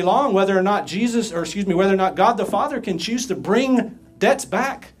theologically all day long whether or not whether or not God the Father can choose to bring debts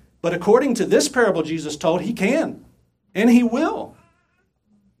back. But according to this parable Jesus told, he can. And he will.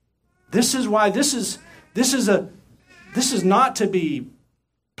 This is why this is not to be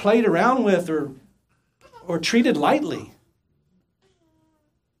played around with or treated lightly.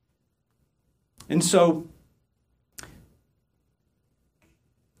 And so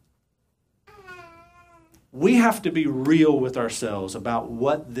we have to be real with ourselves about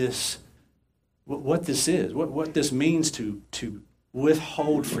what this is, what this means to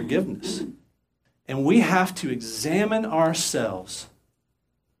withhold forgiveness. And we have to examine ourselves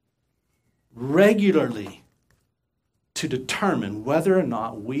regularly to determine whether or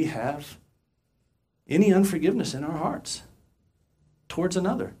not we have any unforgiveness in our hearts towards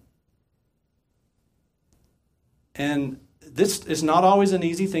another. And this is not always an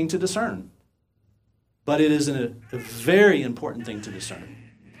easy thing to discern, but it is a very important thing to discern.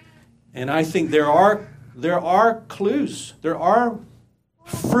 And I think there are clues, there are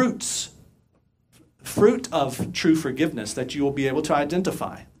fruit of true forgiveness that you will be able to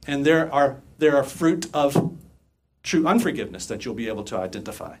identify. And there are fruit of true unforgiveness that you'll be able to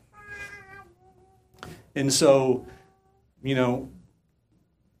identify. And so,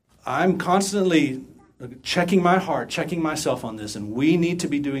 I'm constantly checking my heart, checking myself on this, and we need to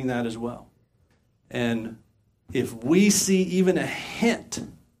be doing that as well. And if we see even a hint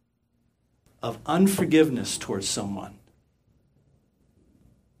of unforgiveness towards someone,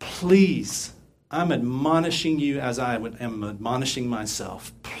 please, I'm admonishing you as I am admonishing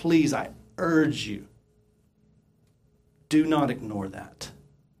myself. Please, I urge you, do not ignore that.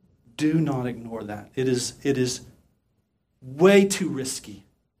 Do not ignore that. It is way too risky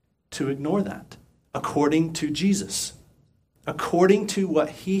to ignore that, according to Jesus, according to what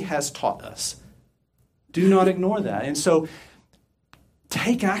he has taught us. Do not ignore that. And so,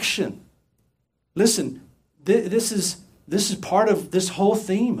 take action. Listen, this is part of this whole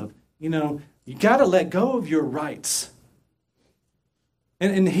theme of, you got to let go of your rights.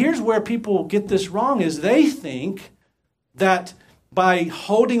 And here's where people get this wrong, is they think that by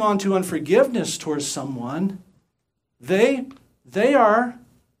holding on to unforgiveness towards someone, they are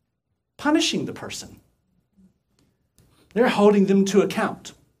punishing the person. They're holding them to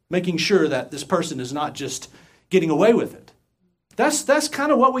account, making sure that this person is not just getting away with it. That's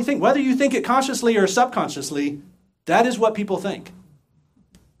kind of what we think. Whether you think it consciously or subconsciously, that is what people think.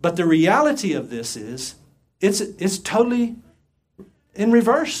 But the reality of this is, it's totally in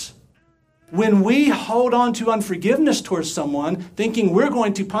reverse. When we hold on to unforgiveness towards someone, thinking we're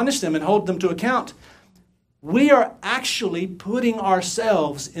going to punish them and hold them to account, we are actually putting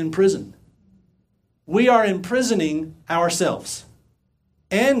ourselves in prison. We are imprisoning ourselves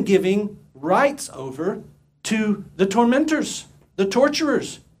and giving rights over to the tormentors, the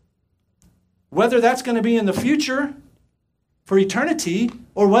torturers. Whether that's going to be in the future for eternity,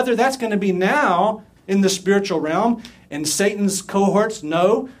 or whether that's going to be now in the spiritual realm, and Satan's cohorts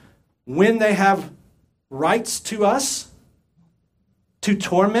know when they have rights to us to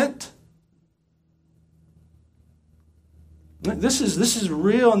torment. This is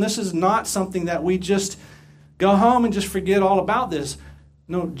real, and this is not something that we just go home and just forget all about this.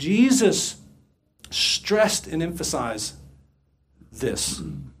 No, Jesus stressed and emphasized this: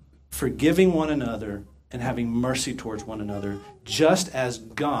 forgiving one another and having mercy towards one another, just as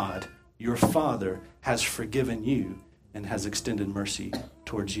God, your Father has forgiven you and has extended mercy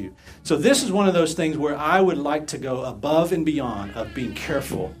towards you. So this is one of those things where I would like to go above and beyond of being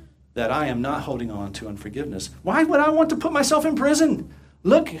careful that I am not holding on to unforgiveness. Why would I want to put myself in prison?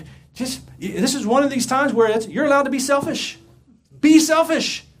 Look, this is one of these times where you're allowed to be selfish. Be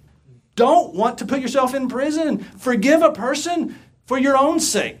selfish. Don't want to put yourself in prison. Forgive a person for your own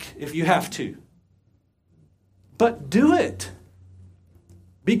sake if you have to. But do it.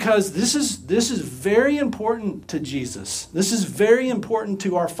 Because this is very important to Jesus. This is very important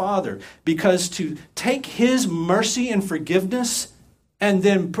to our Father. Because to take his mercy and forgiveness and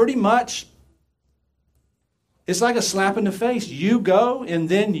then pretty much, it's like a slap in the face. You go and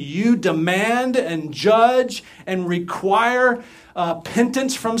then you demand and judge and require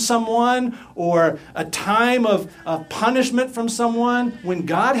penance from someone or a time of punishment from someone when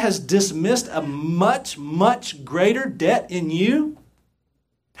God has dismissed a much, much greater debt in you.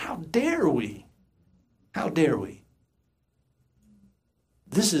 How dare we? How dare we?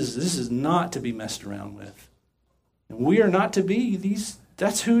 This is not to be messed around with. And we are not to be these.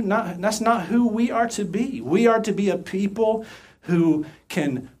 That's not who we are to be. We are to be a people who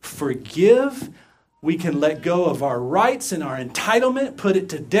can forgive. We can let go of our rights and our entitlement, put it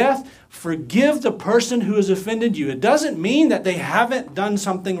to death. Forgive the person who has offended you. It doesn't mean that they haven't done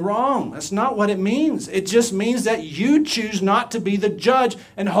something wrong. That's not what it means. It just means that you choose not to be the judge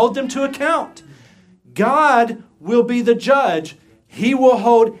and hold them to account. God will be the judge. He will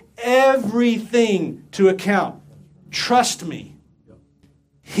hold everything to account. Trust me.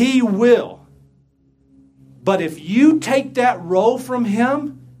 He will. But if you take that role from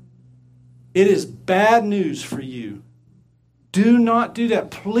him, it is bad news for you. Do not do that.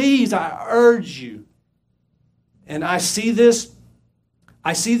 Please, I urge you. And I see this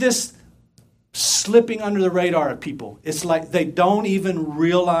slipping under the radar of people. It's like they don't even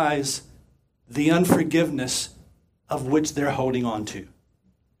realize the unforgiveness of which they're holding on to.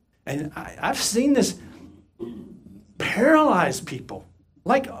 And I've seen this paralyze people.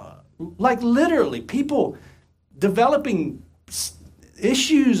 Like literally, people developing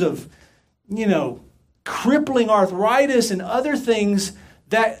issues of, crippling arthritis and other things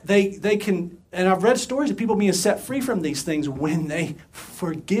that they can, and I've read stories of people being set free from these things when they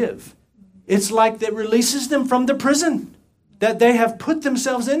forgive. It's like that releases them from the prison that they have put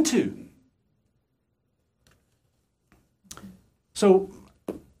themselves into. So,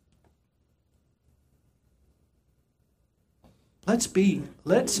 let's be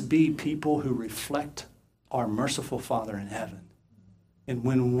people who reflect our merciful Father in heaven. And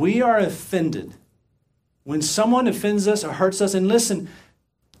when we are offended, when someone offends us or hurts us, and listen,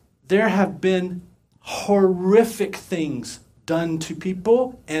 there have been horrific things done to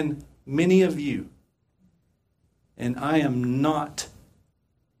people and many of you. And I am not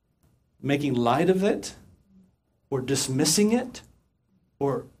making light of it or dismissing it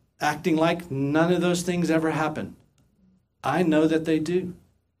or acting like none of those things ever happened. I know that they do.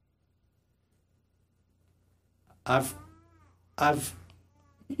 I've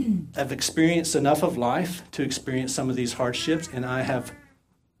experienced enough of life to experience some of these hardships, and I have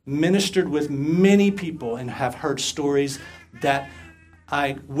ministered with many people and have heard stories that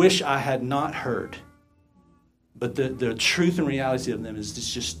I wish I had not heard. But the truth and reality of them is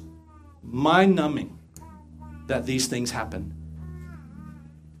it's just mind-numbing that these things happen.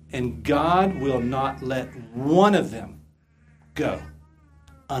 And God will not let one of them go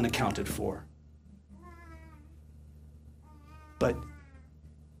unaccounted for. But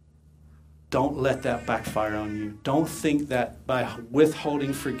don't let that backfire on you. Don't think that by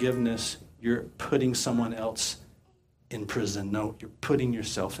withholding forgiveness, you're putting someone else in prison. No, you're putting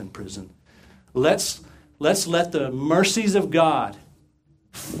yourself in prison. Let's let the mercies of God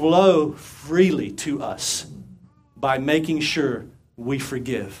flow freely to us by making sure we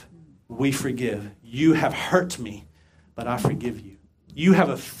forgive. We forgive. You have hurt me, but I forgive you. You have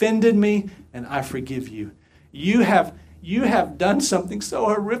offended me, and I forgive you. You have done something so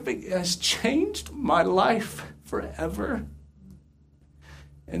horrific, it has changed my life forever.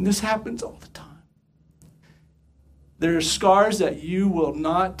 And this happens all the time. There are scars that you will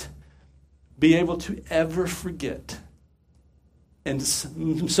not be able to ever forget. And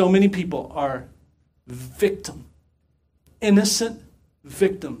so many people are innocent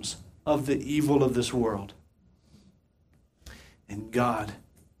victims of the evil of this world. And God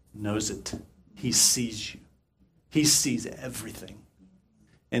knows it. He sees you. He sees everything.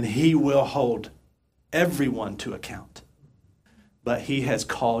 And he will hold everyone to account. But he has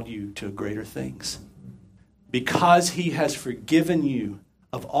called you to greater things. Because he has forgiven you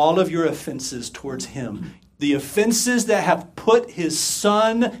of all of your offenses towards him, The offenses that have put his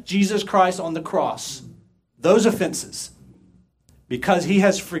Son, Jesus Christ, on the cross. Those offenses. Because he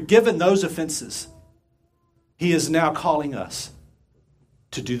has forgiven those offenses, he is now calling us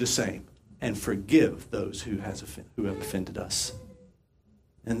to do the same and forgive those who have offended us.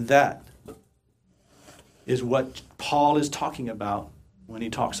 And that is what Paul is talking about when he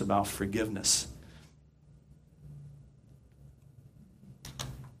talks about forgiveness.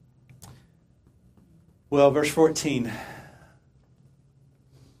 Well, verse 14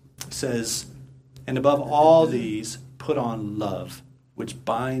 says, "And above all these, put on love, which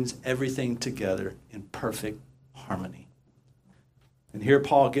binds everything together in perfect harmony." And here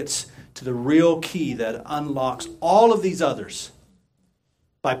Paul gets to the real key that unlocks all of these others.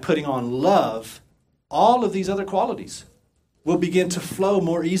 By putting on love, all of these other qualities will begin to flow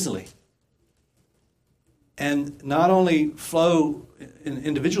more easily. And not only flow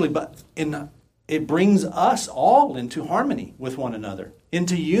individually, but it brings us all into harmony with one another,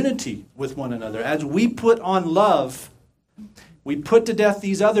 into unity with one another. As we put on love, we put to death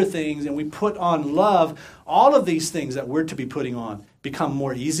these other things, and we put on love, all of these things that we're to be putting on become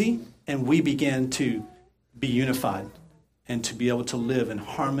more easy, and we begin to be unified and to be able to live in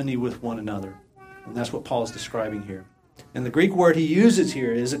harmony with one another. And that's what Paul is describing here. And the Greek word he uses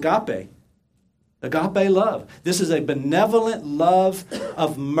here is agape. Agape love. This is a benevolent love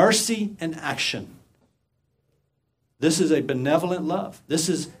of mercy and action. This is a benevolent love. This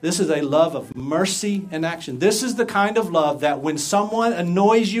is a love of mercy and action. This is the kind of love that when someone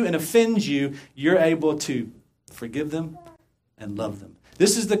annoys you and offends you, you're able to forgive them and love them.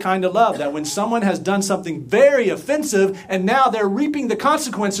 This is the kind of love that when someone has done something very offensive and now they're reaping the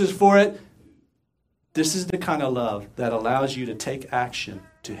consequences for it, this is the kind of love that allows you to take action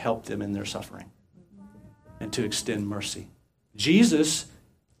to help them in their suffering and to extend mercy. Jesus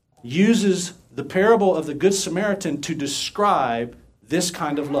uses the parable of the Good Samaritan to describe this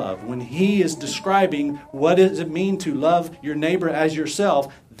kind of love. When he is describing what does it mean to love your neighbor as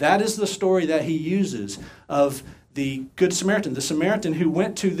yourself, that is the story that he uses of the Good Samaritan, the Samaritan who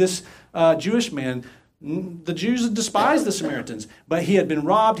went to this Jewish man. The Jews despised the Samaritans, but he had been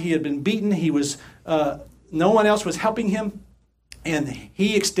robbed, he had been beaten, no one else was helping him, and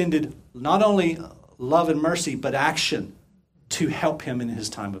he extended not only love and mercy, but action to help him in his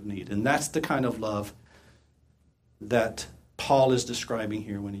time of need. And that's the kind of love that Paul is describing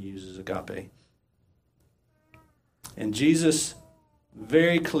here when he uses agape. And Jesus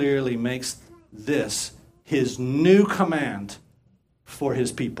very clearly makes this his new command for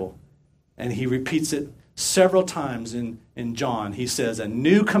his people. And he repeats it several times in John. He says, "A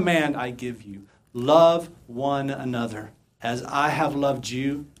new command I give you, love one another. As I have loved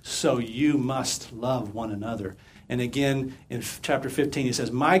you, so you must love one another." And again, in chapter 15, he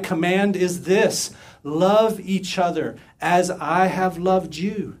says, "My command is this, love each other as I have loved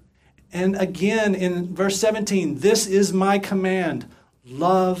you." And again, in verse 17, "This is my command,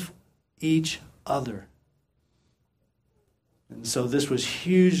 love each other." And so this was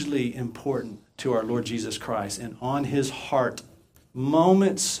hugely important to our Lord Jesus Christ. And on his heart,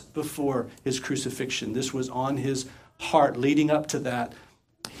 moments before his crucifixion, this was on his heart leading up to that.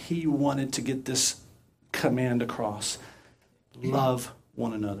 He wanted to get this command across. Love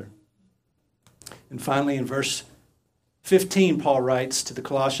one another. And finally, in verse 15, Paul writes to the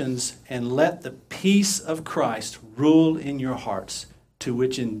Colossians, "And let the peace of Christ rule in your hearts, to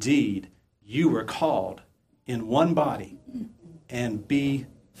which indeed you were called in one body, and be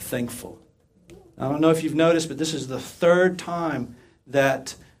thankful." I don't know if you've noticed, but this is the third time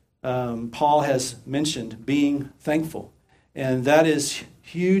that Paul has mentioned being thankful. And that is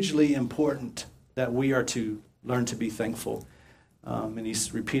hugely important, that we are to learn to be thankful. And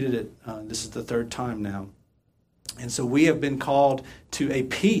he's repeated it. This is the third time now. And so we have been called to a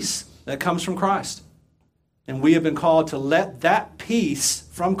peace that comes from Christ. And we have been called to let that peace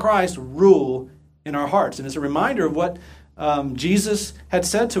from Christ rule in our hearts. And it's a reminder of what Jesus had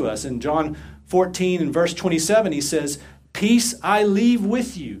said to us. In John 14 and verse 27, he says, "Peace I leave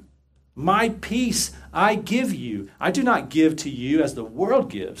with you. My peace I give you. I do not give to you as the world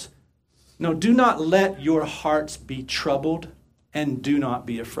gives. No, do not let your hearts be troubled, and do not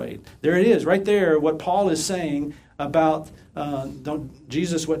be afraid." There it is, right there, what Paul is saying about what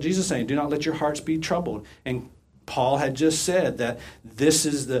Jesus is saying. Do not let your hearts be troubled. And Paul had just said that this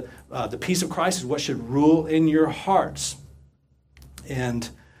is the peace of Christ is what should rule in your hearts. And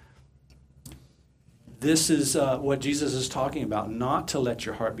this is what Jesus is talking about, not to let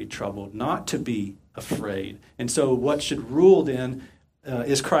your heart be troubled, not to be afraid. And so what should rule then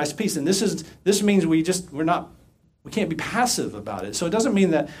is Christ's peace. And this means we can't be passive about it. So it doesn't mean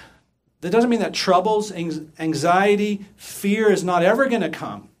that That doesn't mean that troubles, anxiety, fear is not ever going to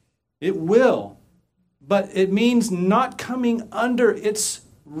come. It will. But it means not coming under its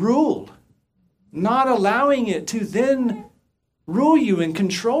rule. Not allowing it to then rule you and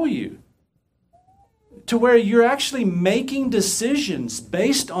control you. To where you're actually making decisions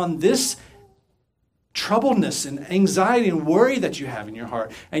based on this troubledness and anxiety and worry that you have in your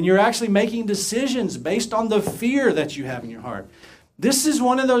heart. And you're actually making decisions based on the fear that you have in your heart. This is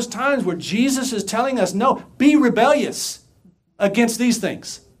one of those times where Jesus is telling us, no, be rebellious against these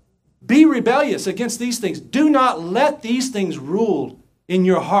things. Be rebellious against these things. Do not let these things rule in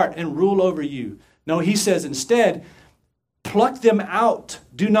your heart and rule over you. No, he says instead, pluck them out.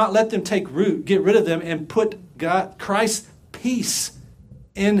 Do not let them take root. Get rid of them and put Christ's peace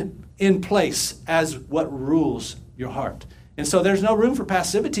in place as what rules your heart. And so there's no room for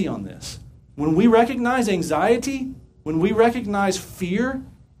passivity on this. When we recognize anxiety, when we recognize fear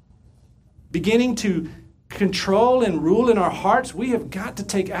beginning to control and rule in our hearts, we have got to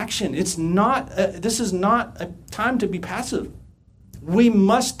take action. This is not a time to be passive. We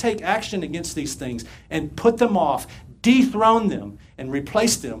must take action against these things and put them off, dethrone them, and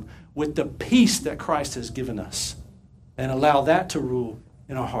replace them with the peace that Christ has given us, and allow that to rule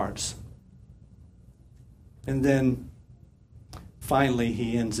in our hearts. And then finally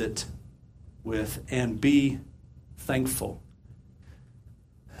he ends it with, and be thankful.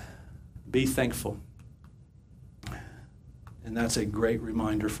 Be thankful. And that's a great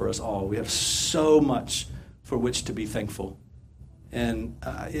reminder for us all. We have so much for which to be thankful. And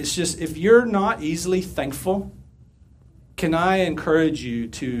it's just, if you're not easily thankful, can I encourage you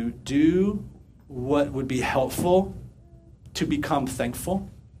to do what would be helpful to become thankful?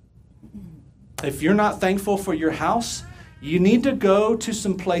 If you're not thankful for your house, you need to go to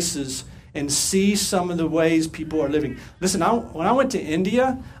some places and see some of the ways people are living. Listen, when I went to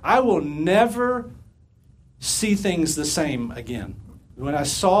India, I will never see things the same again. When I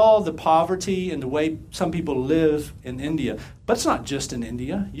saw the poverty and the way some people live in India, but it's not just in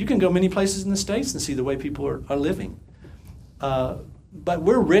India. You can go many places in the States and see the way people are living. But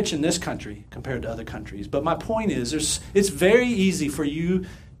we're rich in this country compared to other countries. But my point is, it's very easy for you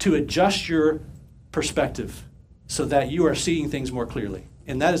to adjust your perspective so that you are seeing things more clearly.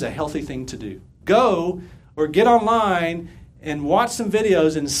 And that is a healthy thing to do. Go or get online and watch some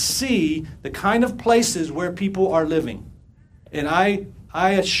videos and see the kind of places where people are living. And I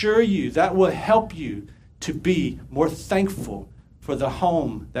assure you that will help you to be more thankful for the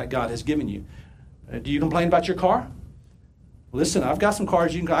home that God has given you. Do you complain about your car? Listen, I've got some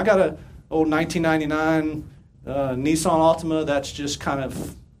cars. I got an old 1999 Nissan Altima that's just kind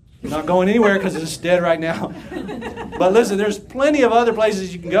of not going anywhere because it's dead right now. But listen, there's plenty of other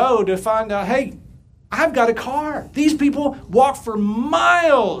places you can go to find out, hey, I've got a car. These people walk for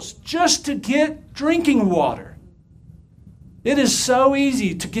miles just to get drinking water. It is so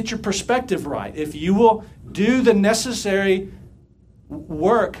easy to get your perspective right if you will do the necessary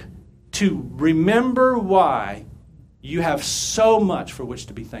work to remember why you have so much for which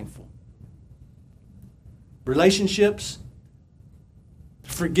to be thankful. Relationships,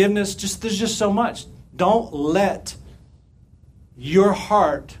 forgiveness, there's just so much. Don't let your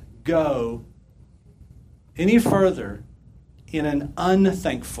heart go any further in an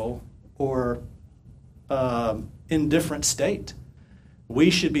unthankful or indifferent state. We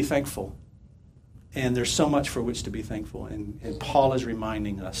should be thankful. And there's so much for which to be thankful. And Paul is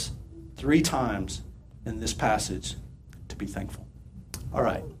reminding us 3 times in this passage to be thankful. All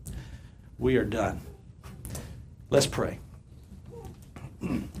right. We are done. Let's pray.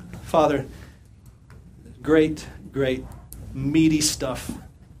 Father, great, meaty stuff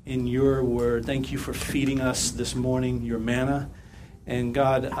in your word. Thank you for feeding us this morning, your manna. And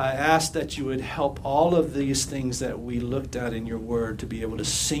God, I ask that you would help all of these things that we looked at in your word to be able to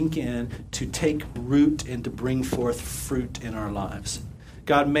sink in, to take root, and to bring forth fruit in our lives.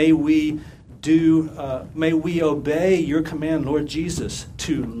 God, may we obey your command, Lord Jesus,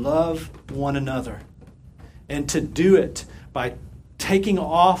 to love one another. And to do it by taking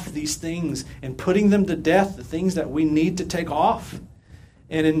off these things and putting them to death, the things that we need to take off.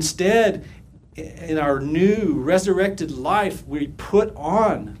 And instead, in our new resurrected life, we put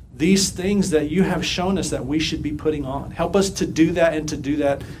on these things that you have shown us that we should be putting on. Help us to do that, and to do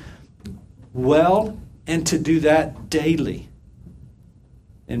that well, and to do that daily.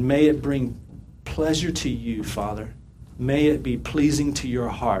 And may it bring pleasure to you, Father. May it be pleasing to your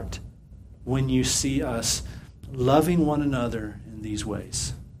heart when you see us loving one another in these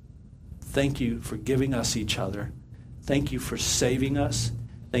ways. Thank you for giving us each other. Thank you for saving us.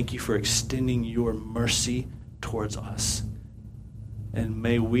 Thank you for extending your mercy towards us. And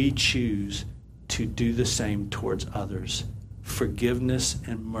may we choose to do the same towards others. Forgiveness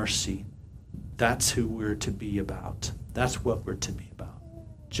and mercy. That's who we're to be about. That's what we're to be about.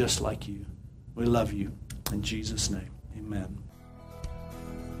 Just like you. We love you. In Jesus' name, amen.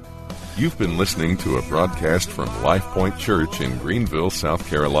 You've been listening to a broadcast from Life Point Church in Greenville, South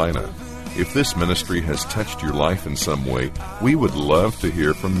Carolina. If this ministry has touched your life in some way, we would love to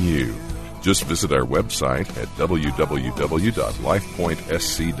hear from you. Just visit our website at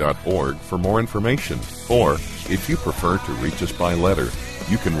www.lifepointsc.org for more information. Or, if you prefer to reach us by letter,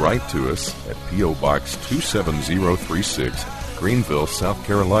 you can write to us at P.O. Box 27036, Greenville, South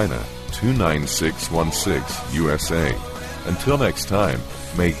Carolina, 29616, USA. Until next time,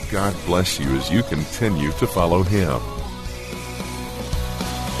 may God bless you as you continue to follow Him.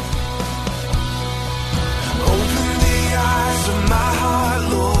 Open the eyes of my heart,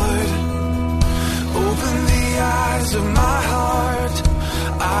 Lord. Open the eyes of my heart.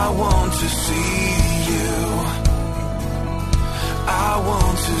 I want to see